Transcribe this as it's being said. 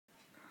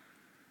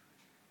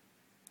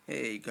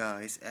Hey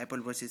guys,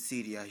 Apple versus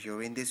Syria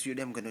here. In this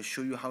video, I'm gonna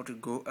show you how to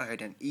go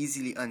ahead and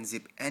easily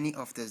unzip any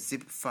of the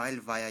zip file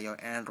via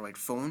your Android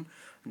phone.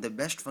 The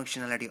best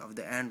functionality of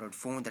the Android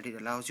phone that it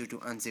allows you to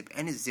unzip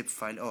any zip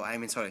file.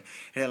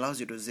 It allows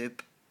you to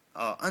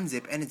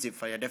unzip any zip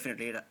file. Yeah,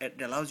 definitely,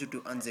 it allows you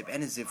to unzip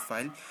any zip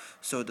file.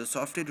 So the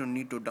software you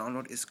need to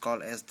download is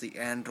called as the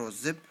Android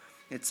Zip.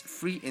 It's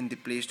free in the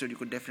Play Store. You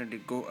could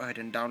definitely go ahead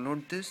and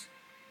download this.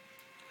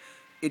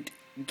 It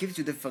gives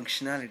you the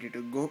functionality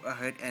to go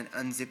ahead and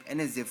unzip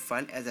any zip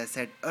file. As I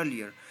said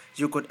earlier,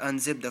 you could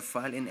unzip the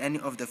file in any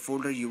of the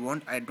folder you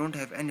want. I don't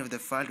have any of the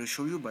file to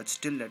show you, but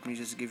still let me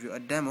just give you a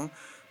demo.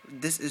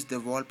 This is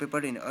the wallpaper.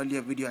 In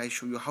earlier video I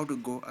show you how to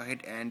go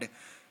ahead and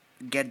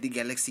get the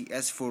Galaxy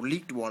S4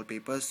 leaked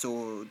wallpaper.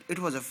 So it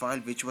was a file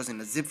which was in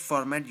a zip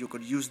format. You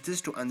could use this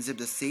to unzip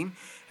the same,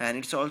 and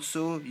it's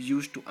also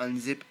used to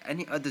unzip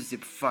any other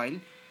zip file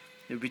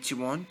which you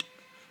want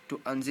to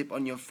unzip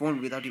on your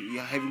phone without you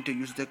having to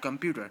use the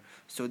computer.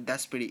 So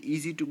that's pretty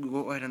easy to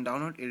go ahead and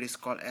download. It is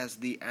called as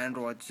the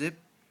Android Zip.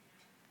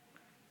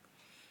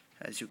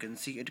 As you can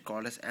see, it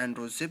called as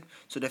Android Zip.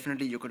 So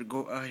definitely you could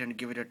go ahead and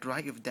give it a try.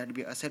 If that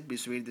be a set,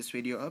 please rate this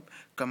video up,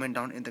 comment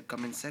down in the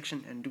comment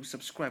section, and do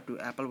subscribe to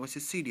Apple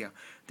vs Cydia.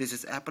 This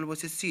is Apple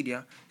vs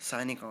Cydia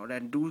signing out,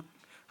 and do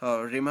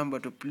remember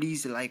to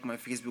please like my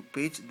Facebook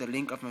page. The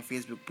link of my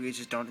Facebook page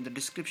is down in the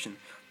description.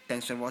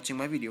 Thanks for watching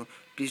my video.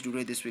 Please do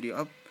rate this video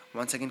up.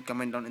 Once again,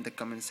 comment down in the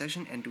comment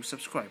section and do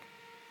subscribe.